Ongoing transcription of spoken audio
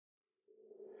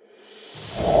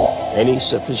Any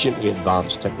sufficiently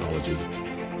advanced technology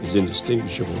is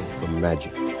indistinguishable from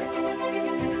magic.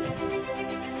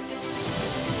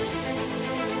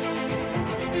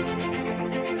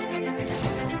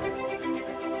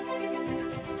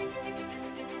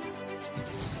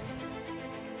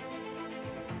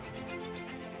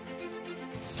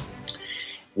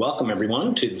 Welcome,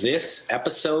 everyone, to this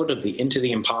episode of the Into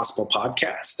the Impossible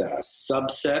podcast, a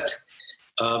subset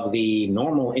of the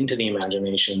normal Into the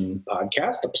Imagination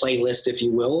podcast, a playlist, if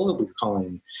you will, that we're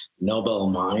calling Nobel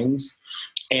Minds.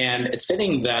 And it's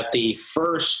fitting that the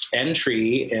first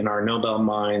entry in our Nobel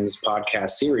Minds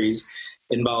podcast series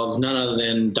involves none other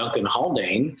than Duncan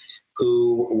Haldane,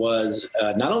 who was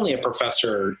not only a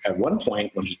professor at one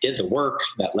point when he did the work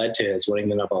that led to his winning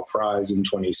the Nobel Prize in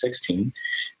 2016,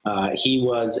 he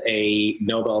was a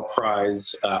Nobel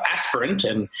Prize aspirant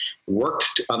and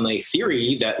worked on the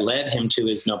theory that led him to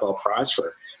his Nobel Prize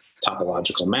for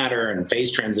topological matter and phase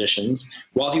transitions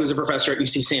while he was a professor at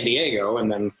UC San Diego.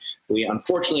 And then we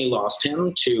unfortunately lost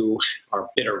him to our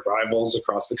bitter rivals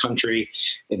across the country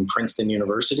in Princeton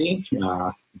University.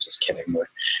 Just kidding. We're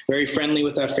very friendly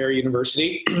with that fair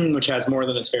university, which has more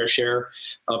than its fair share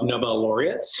of Nobel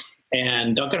laureates.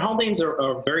 And Duncan Haldane's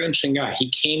a very interesting guy. He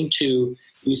came to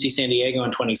UC San Diego in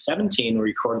 2017 to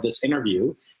record this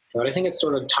interview. But I think it's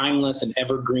sort of timeless and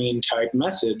evergreen type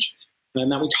message. And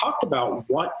that we talked about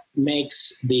what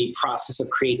makes the process of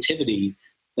creativity,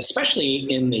 especially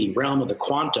in the realm of the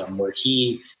quantum where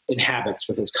he inhabits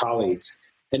with his colleagues,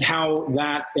 and how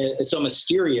that is so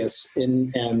mysterious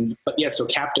but yet so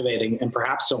captivating and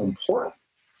perhaps so important.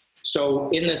 So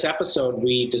in this episode,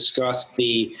 we discussed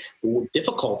the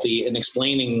difficulty in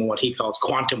explaining what he calls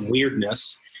quantum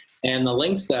weirdness and the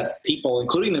links that people,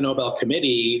 including the Nobel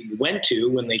Committee, went to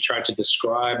when they tried to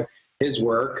describe his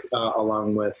work,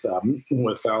 along with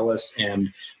Fowlis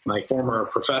and my former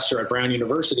professor at Brown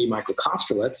University, Michael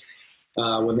Kosterlitz.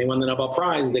 When they won the Nobel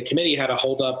Prize, the committee had to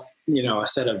hold up, a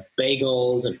set of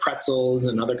bagels and pretzels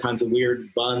and other kinds of weird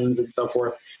buns and so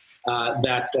forth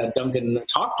that Duncan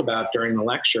talked about during the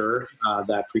lecture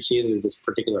that preceded this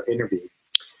particular interview.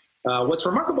 What's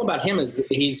remarkable about him is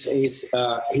he's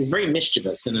very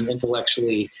mischievous in an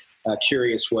intellectually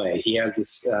curious way. He has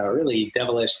this really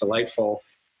devilish, delightful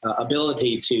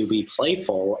ability to be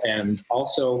playful and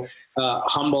also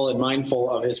humble and mindful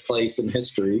of his place in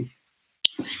history.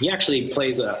 He actually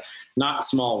plays a not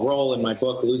small role in my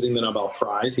book, Losing the Nobel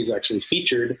Prize. He's actually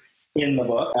featured in the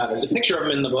book. There's a picture of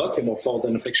him in the book, and we'll fold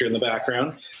in a picture in the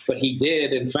background. But he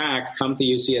did, in fact, come to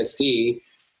UCSD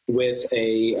with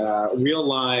a real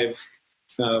live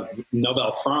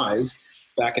Nobel Prize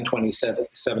back in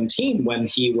 2017 when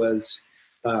he was,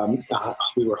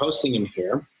 we were hosting him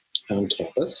here on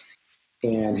campus,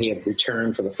 and he had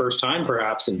returned for the first time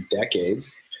perhaps in decades.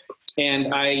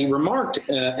 And I remarked,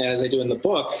 as I do in the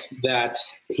book, that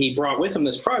he brought with him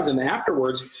this prize, and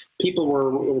afterwards people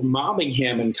were mobbing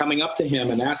him and coming up to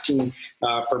him and asking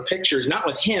for pictures, not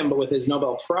with him, but with his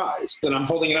Nobel Prize. And I'm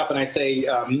holding it up and I say,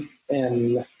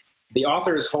 and the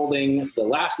author is holding the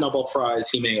last Nobel Prize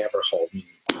he may ever hold.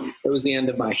 It was the end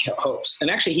of my hopes. And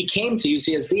actually he came to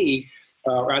UCSD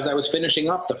as I was finishing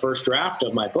up the first draft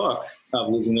of my book of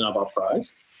Losing the Nobel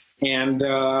Prize. And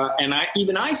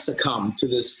I succumbed to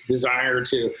this desire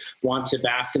to want to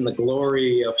bask in the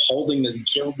glory of holding this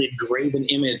gilded, graven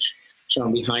image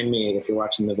shown behind me if you're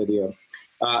watching the video.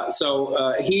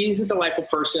 So he's a delightful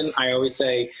person. I always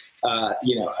say, I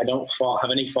don't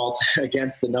have any fault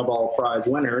against the Nobel Prize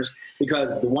winners,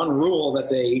 because the one rule that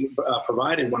they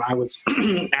provided when I was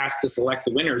asked to select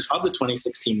the winners of the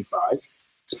 2016 prize,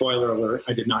 spoiler alert,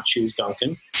 I did not choose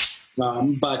Duncan,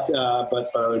 but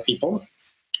other people.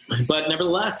 But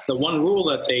nevertheless, the one rule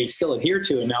that they still adhere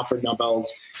to in Alfred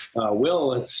Nobel's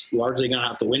will has largely gone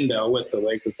out the window with the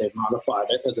ways that they've modified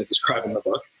it, as I describe in the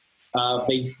book.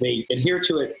 They adhere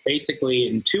to it basically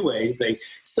in two ways. They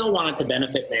still want it to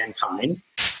benefit mankind,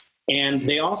 and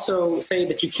they also say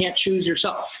that you can't choose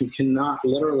yourself. You cannot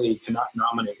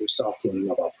nominate yourself to win a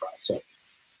Nobel Prize. So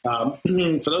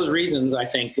for those reasons, I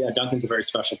think Duncan's a very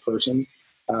special person.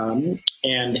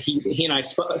 And he and I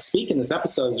speak in this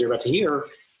episode, as you're about to hear,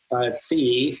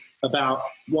 about,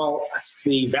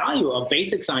 the value of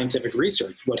basic scientific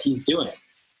research, what he's doing,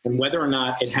 and whether or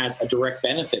not it has a direct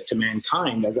benefit to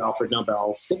mankind, as Alfred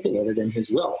Nobel stipulated in his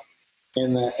will.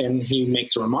 And he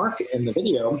makes a remark in the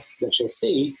video that you'll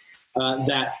see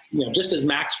that, just as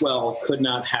Maxwell could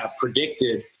not have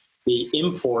predicted the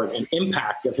import and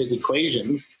impact of his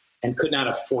equations and could not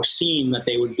have foreseen that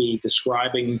they would be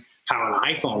describing how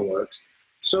an iPhone works,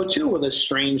 so too with this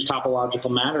strange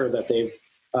topological matter that they've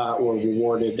or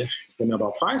rewarded the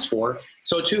Nobel Prize for,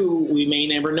 so too we may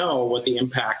never know what the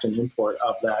impact and import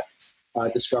of that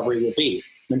discovery will be.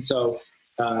 And so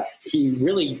he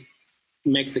really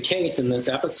makes the case in this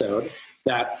episode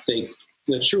that the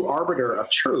true arbiter of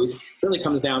truth really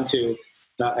comes down to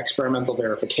experimental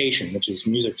verification, which is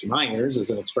music to my ears as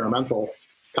an experimental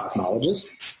cosmologist.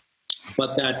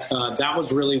 But that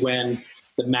was really when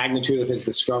the magnitude of his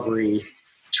discovery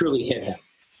truly hit him.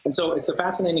 And so it's a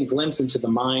fascinating glimpse into the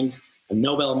mind, a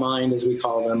Nobel mind, as we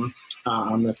call them,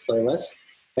 on this playlist.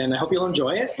 And I hope you'll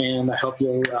enjoy it, and I hope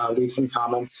you'll leave some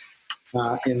comments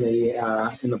in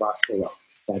the box below.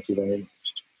 Thank you very much.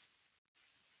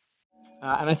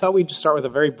 And I thought we'd just start with a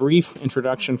very brief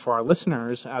introduction for our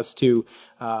listeners as to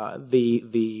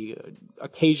the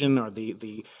occasion or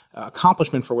the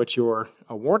accomplishment for which you were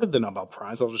awarded the Nobel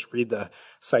Prize. I'll just read the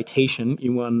citation.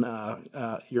 You won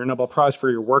your Nobel Prize for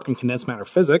your work in condensed matter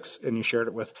physics, and you shared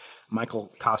it with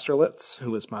Michael Kosterlitz, who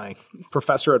was my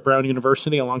professor at Brown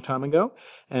University a long time ago,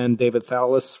 and David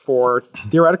Thales for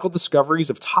theoretical discoveries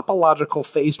of topological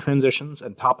phase transitions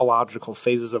and topological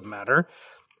phases of matter,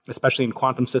 especially in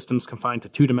quantum systems confined to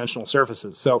two-dimensional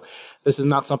surfaces. So this is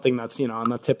not something that's, on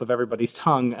the tip of everybody's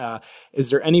tongue.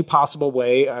 Is there any possible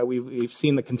way, we've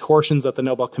seen the contortions that the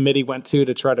Nobel Committee went to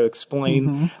try to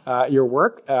explain your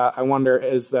work. I wonder,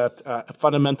 is that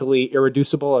fundamentally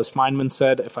irreducible? As Feynman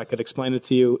said, if I could explain it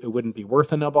to you, it wouldn't be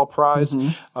worth a Nobel Prize.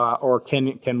 Or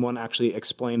can one actually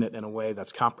explain it in a way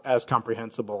that's as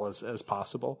comprehensible as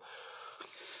possible?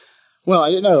 Well,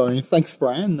 I don't know. I mean, thanks,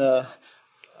 Brian.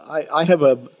 I have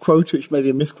a quote, which may be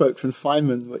a misquote from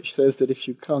Feynman, which says that if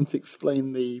you can't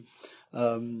explain the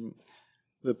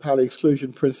Pauli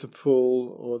exclusion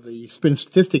principle or the spin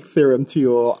statistic theorem to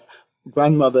your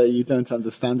grandmother, you don't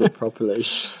understand it properly.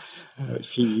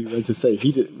 Which he went to say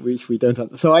which we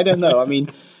don't. So I don't know. I mean,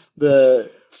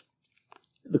 the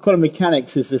quantum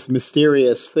mechanics is this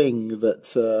mysterious thing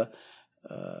that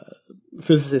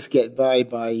physicists get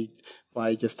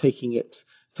by just taking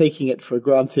it for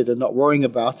granted and not worrying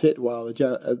about it, while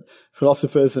the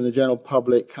philosophers and the general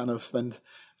public kind of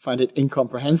find it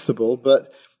incomprehensible.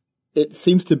 But it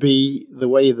seems to be the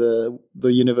way the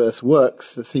universe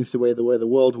works. It seems to be the way the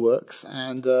world works.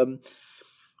 And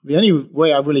the only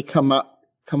way I've really come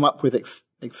up with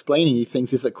explaining these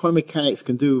things is that quantum mechanics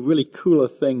can do really cooler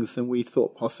things than we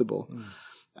thought possible.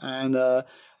 And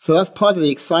so that's part of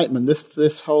the excitement.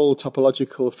 This whole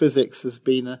topological physics has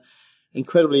been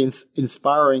incredibly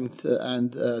inspiring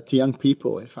to young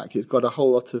people. In fact, it's got a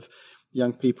whole lot of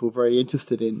young people very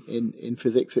interested in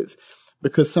physics. It's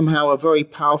because somehow a very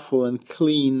powerful and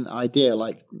clean idea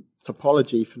like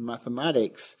topology from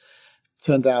mathematics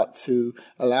turned out to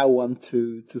allow one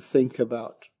to think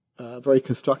about very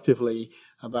constructively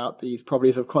about these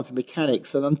properties of quantum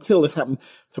mechanics. And until this happened,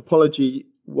 topology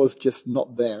was just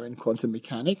not there in quantum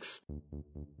mechanics.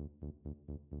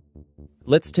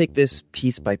 Let's take this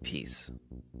piece by piece.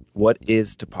 What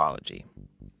is topology?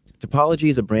 Topology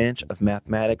is a branch of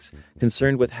mathematics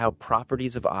concerned with how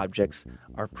properties of objects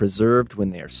are preserved when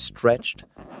they are stretched,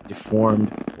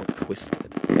 deformed, or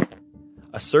twisted.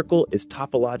 A circle is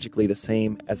topologically the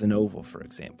same as an oval, for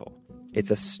example.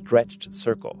 It's a stretched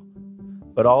circle.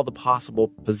 But all the possible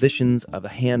positions of a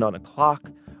hand on a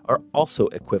clock are also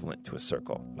equivalent to a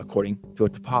circle, according to a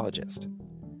topologist.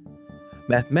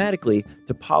 Mathematically,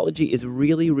 topology is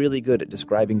really, really good at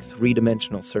describing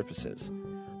three-dimensional surfaces.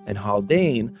 And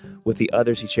Haldane, with the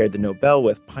others he shared the Nobel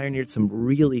with, pioneered some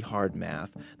really hard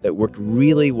math that worked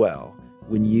really well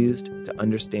when used to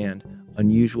understand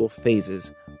unusual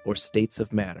phases or states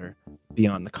of matter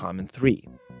beyond the common three.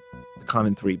 The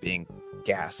common three being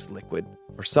gas, liquid,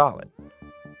 or solid.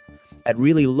 At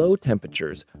really low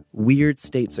temperatures, weird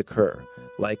states occur,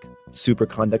 like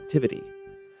superconductivity.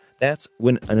 That's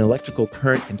when an electrical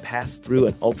current can pass through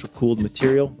an ultra-cooled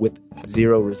material with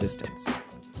zero resistance.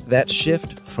 That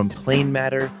shift from plain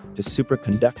matter to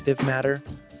superconductive matter,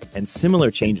 and similar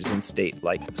changes in state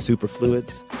like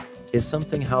superfluids, is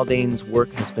something Haldane's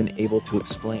work has been able to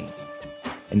explain.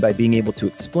 And by being able to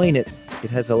explain it, it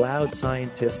has allowed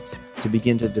scientists to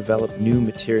begin to develop new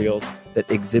materials that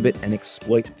exhibit and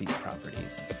exploit these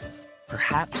properties,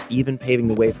 perhaps even paving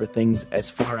the way for things as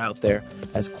far out there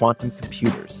as quantum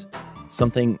computers,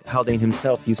 something Haldane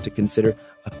himself used to consider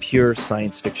a pure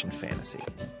science fiction fantasy.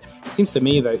 It seems to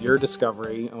me that your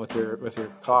discovery with your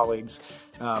colleagues,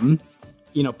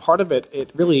 part of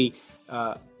it really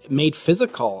made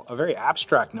physical a very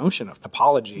abstract notion of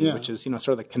topology, which is sort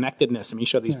of the connectedness. I mean, you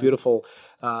show these beautiful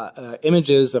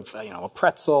images of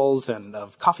pretzels and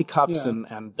of coffee cups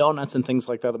and donuts and things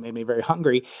like that made me very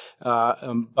hungry.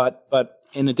 But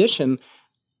in addition,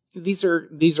 these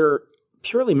are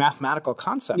purely mathematical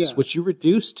concepts, Yeah. which you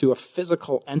reduce to a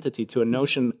physical entity, to a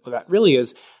notion that really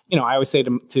is, I always say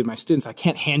to my students, I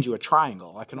can't hand you a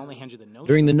triangle. I can only hand you the notion.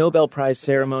 During the Nobel Prize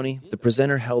ceremony, the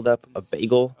presenter held up a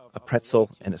bagel, a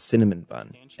pretzel, and a cinnamon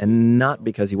bun, and not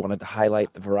because he wanted to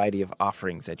highlight the variety of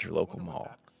offerings at your local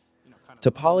mall.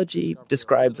 Topology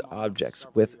describes objects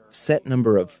with set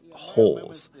number of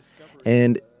holes,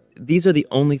 and these are the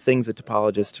only things a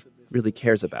topologist really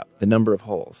cares about, the number of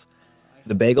holes.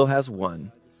 The bagel has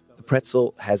 1, the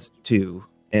pretzel has 2,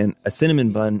 and a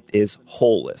cinnamon bun is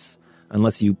holeless,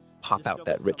 unless you pop out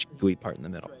that rich, gooey part in the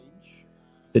middle.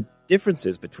 The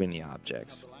differences between the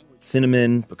objects,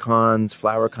 cinnamon, pecans,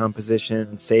 flour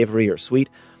composition, savory or sweet,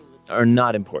 are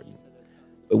not important.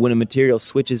 But when a material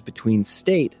switches between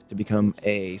state to become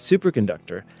a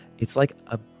superconductor, it's like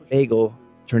a bagel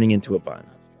turning into a bun.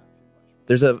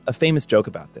 There's a famous joke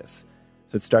about this.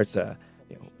 So it starts,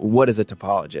 what is a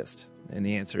topologist? And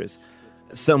the answer is,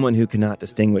 someone who cannot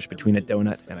distinguish between a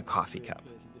donut and a coffee cup.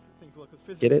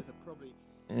 Get it?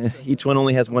 Each one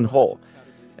only has 1 hole.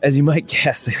 As you might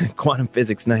guess, quantum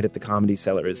physics night at the Comedy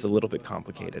Cellar is a little bit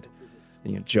complicated.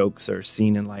 Jokes are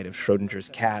seen in light of Schrodinger's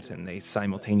cat, and they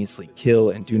simultaneously kill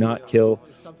and do not kill.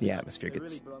 The atmosphere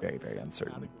gets very, very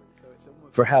uncertain.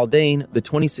 For Haldane, the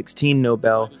 2016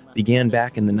 Nobel began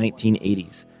back in the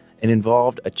 1980s and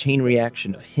involved a chain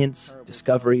reaction of hints,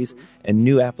 discoveries, and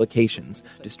new applications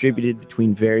distributed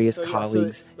between various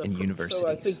colleagues and universities. So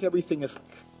I think everything has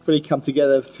really come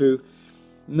together through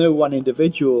no one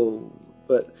individual,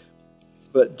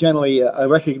 but generally a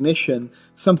recognition,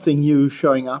 something new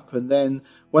showing up, and then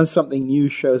when something new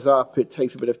shows up, it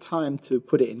takes a bit of time to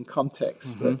put it in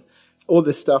context. Mm-hmm. But all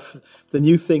this stuff, the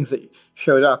new things that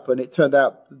showed up, and it turned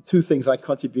out 2 things I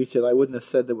contributed, I wouldn't have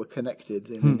said they were connected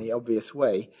in any obvious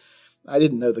way. I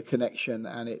didn't know the connection,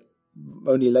 and it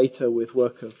only later with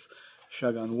work of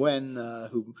Xiaogan Wen,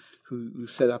 who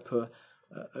set up a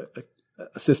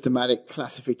systematic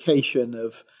classification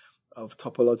of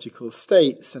topological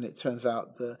states, and it turns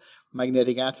out the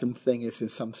magnetic atom thing is in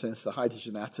some sense the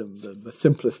hydrogen atom, the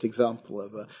simplest example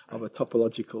of a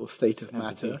topological state of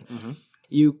matter. Mm-hmm.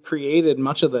 You created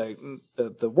much of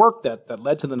the work that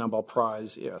led to the Nobel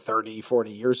Prize 30, 40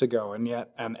 years ago, and yet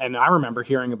and I remember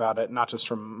hearing about it not just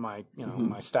from my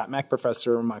my Stat Mech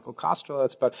professor Michael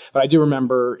Kosterlitz, but I do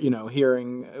remember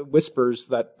hearing whispers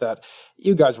that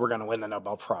you guys were going to win the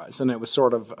Nobel Prize, and it was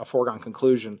sort of a foregone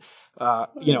conclusion. No,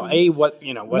 I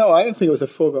don't think it was a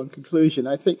foregone conclusion.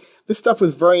 I think this stuff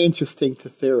was very interesting to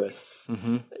theorists.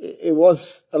 Mm-hmm. It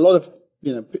was a lot of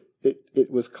It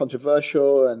was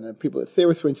controversial, and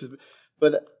theorists were interested.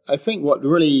 But I think what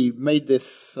really made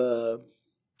this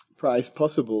prize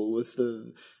possible was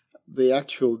the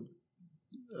actual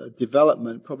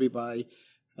development, probably by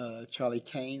Charlie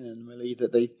Kane and Millie,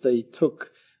 that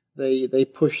they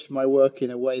pushed my work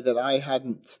in a way that I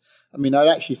hadn't. I mean,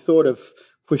 I'd actually thought of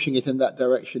pushing it in that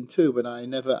direction too, but I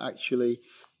never actually.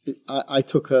 I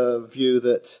took a view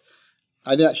that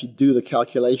I didn't actually do the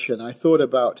calculation. I thought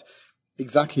about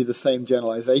exactly the same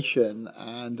generalization,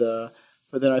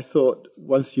 but then I thought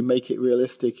once you make it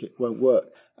realistic, it won't work.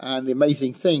 And the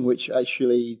amazing thing, which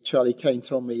actually Charlie Kane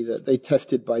told me, that they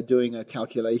tested by doing a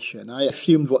calculation. I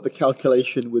assumed what the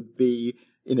calculation would be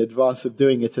in advance of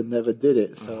doing it and never did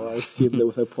it, so I assumed there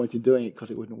was no point in doing it because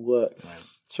it wouldn't work. Right.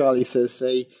 Charlie says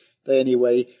they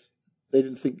anyway, they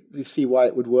didn't think they see why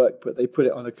it would work, but they put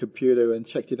it on a computer and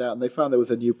checked it out, and they found there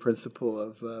was a new principle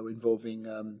of involving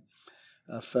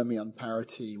fermion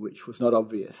parity, which was not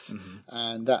obvious,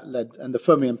 and that and the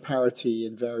fermion parity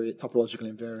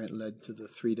topological invariant led to the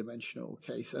 3-dimensional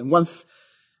case. And once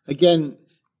again,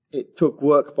 it took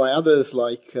work by others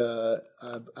like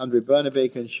Andrei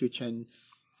Bernovic and Shuchen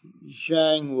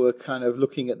Zhang were kind of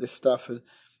looking at this stuff,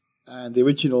 and the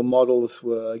original models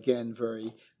were again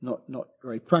not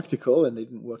very practical, and they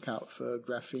didn't work out for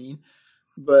graphene,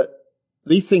 but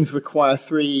these things require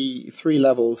three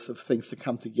levels of things to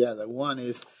come together. One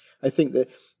is, I think that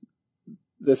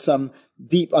there's some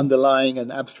deep underlying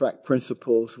and abstract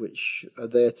principles which are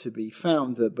there to be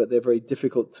found, but they're very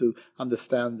difficult to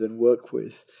understand and work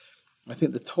with. I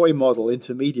think the toy model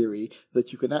intermediary,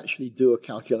 that you can actually do a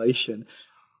calculation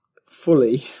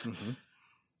fully,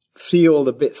 see all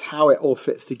the bits, how it all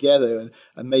fits together,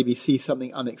 and maybe see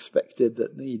something unexpected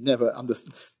that you never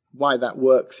understand. Why that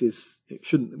works is, it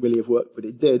shouldn't really have worked, but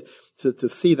it did, to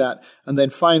see that. And then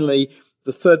finally,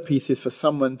 the third piece is for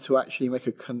someone to actually make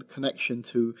a connection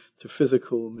to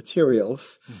physical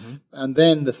materials. And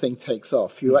then the thing takes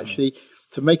off. You actually,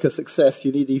 to make a success,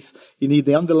 you need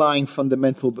the underlying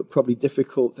fundamental but probably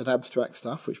difficult and abstract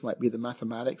stuff, which might be the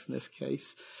mathematics in this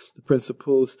case, the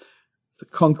principles,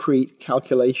 concrete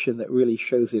calculation that really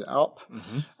shows it up,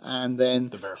 and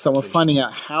then someone finding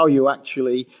out how you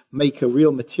actually make a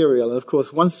real material. And of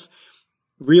course, once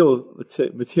real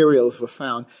materials were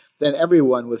found, then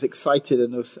everyone was excited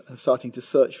and was starting to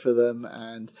search for them,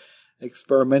 and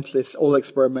all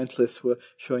experimentalists were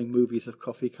showing movies of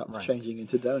coffee cups changing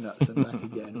into donuts and back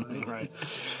again. Right.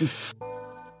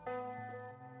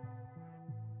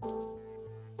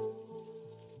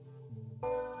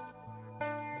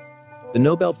 The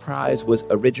Nobel Prize was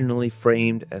originally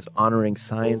framed as honoring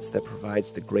science that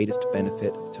provides the greatest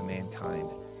benefit to mankind.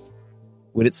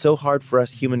 When it's so hard for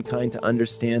us humankind to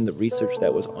understand the research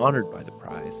that was honored by the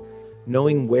prize,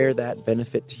 knowing where that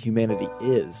benefit to humanity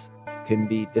is can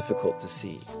be difficult to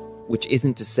see, which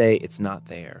isn't to say it's not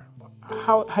there.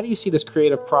 How do you see this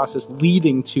creative process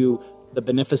leading to the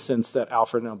beneficence that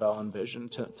Alfred Nobel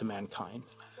envisioned to mankind?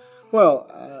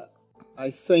 Well,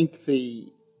 I think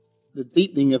the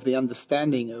deepening of the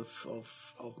understanding of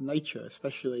nature,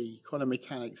 especially quantum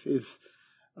mechanics, is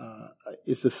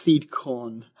the seed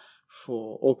corn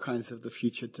for all kinds of the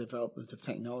future development of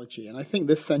technology. And I think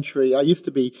this century, I used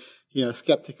to be,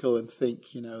 skeptical and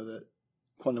think, that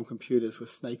quantum computers were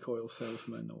snake oil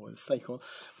salesmen or snake oil.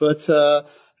 But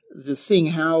seeing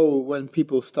how when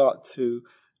people start to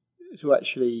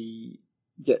actually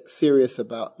get serious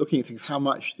about looking at things, how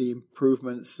much the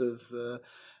improvements of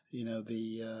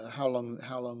how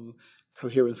long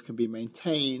coherence can be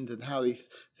maintained and how these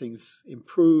things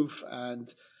improve,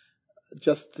 and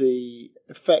just the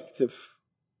effect of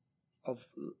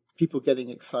people getting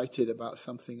excited about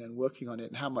something and working on it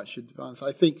and how much advance.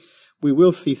 I think we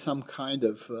will see some kind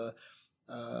of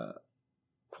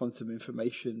quantum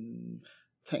information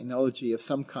technology of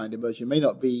some kind emerging. It may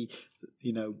not be,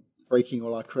 breaking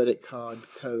all our credit card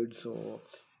codes, or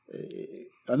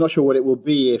I'm not sure what it will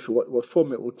be, what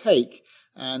form it will take,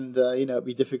 and it'd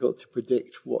be difficult to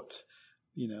predict what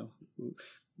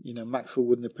Maxwell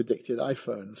wouldn't have predicted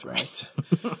iPhones, right?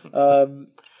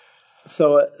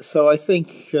 So I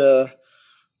think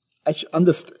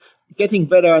getting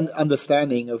better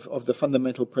understanding of the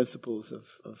fundamental principles of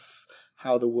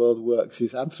how the world works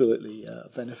is absolutely a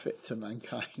benefit to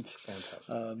mankind.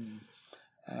 Fantastic.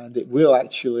 And it will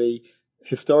actually,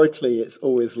 historically, it's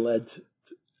always led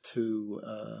to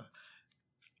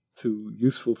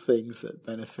useful things that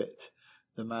benefit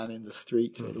the man in the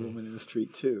street or the woman in the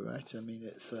street too, right? I mean,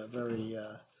 it's a very,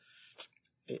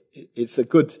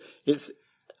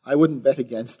 I wouldn't bet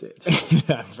against it.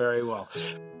 Yeah, very well.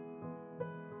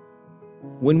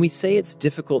 When we say it's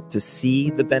difficult to see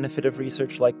the benefit of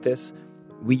research like this,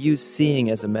 we use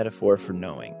seeing as a metaphor for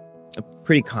knowing, a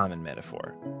pretty common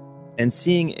metaphor. And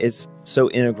seeing is so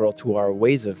integral to our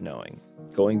ways of knowing,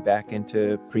 going back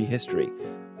into prehistory,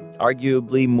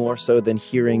 arguably more so than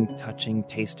hearing, touching,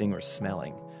 tasting, or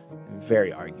smelling.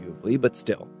 Very arguably, but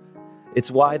still.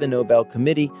 It's why the Nobel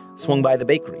Committee swung by the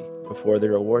bakery before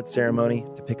their award ceremony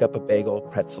to pick up a bagel,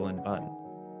 pretzel, and bun.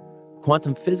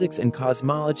 Quantum physics and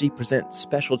cosmology present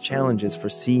special challenges for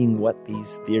seeing what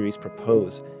these theories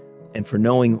propose and for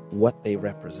knowing what they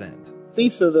represent.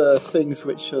 These are the things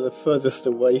which are the furthest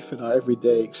away from our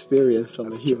everyday experience on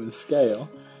the human scale,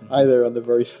 either on the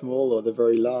very small or the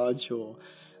very large, or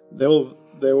they're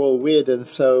all weird, and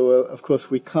so of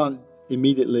course we can't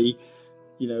immediately,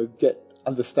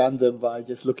 understand them by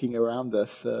just looking around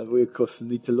us. We of course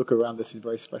need to look around us in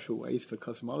very special ways for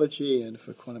cosmology and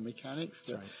for quantum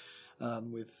mechanics.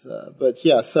 But,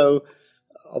 so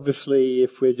obviously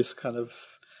if we're just kind of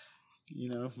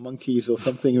monkeys or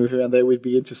something around there, we'd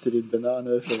be interested in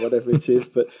bananas or whatever it is.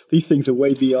 But these things are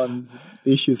way beyond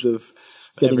the issues of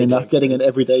getting enough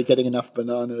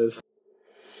bananas.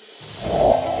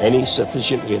 Any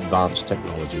sufficiently advanced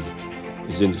technology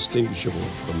is indistinguishable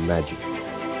from magic.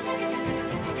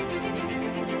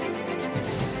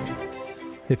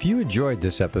 If you enjoyed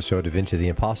this episode of Into the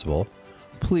Impossible,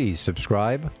 please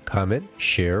subscribe, comment,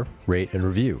 share, rate, and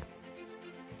review.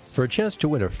 For a chance to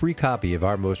win a free copy of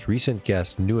our most recent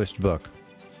guest's newest book,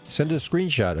 send a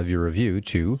screenshot of your review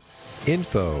to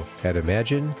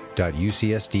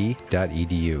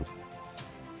info@imagine.ucsd.edu.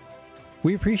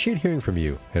 We appreciate hearing from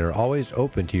you and are always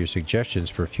open to your suggestions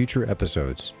for future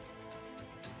episodes.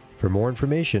 For more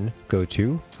information, go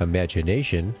to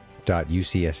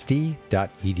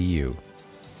imagination.ucsd.edu.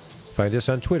 Find us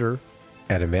on Twitter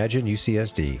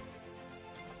 @ImagineUCSD.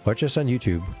 Watch us on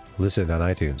YouTube, listen on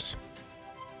iTunes.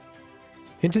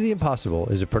 Into the Impossible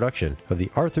is a production of the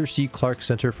Arthur C. Clarke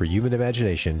Center for Human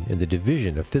Imagination in the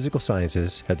Division of Physical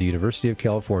Sciences at the University of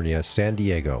California, San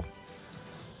Diego.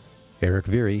 Eric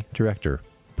Veary, Director.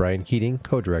 Brian Keating,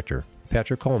 Co-Director.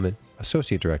 Patrick Coleman,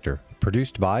 Associate Director.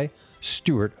 Produced by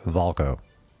Stuart Valco.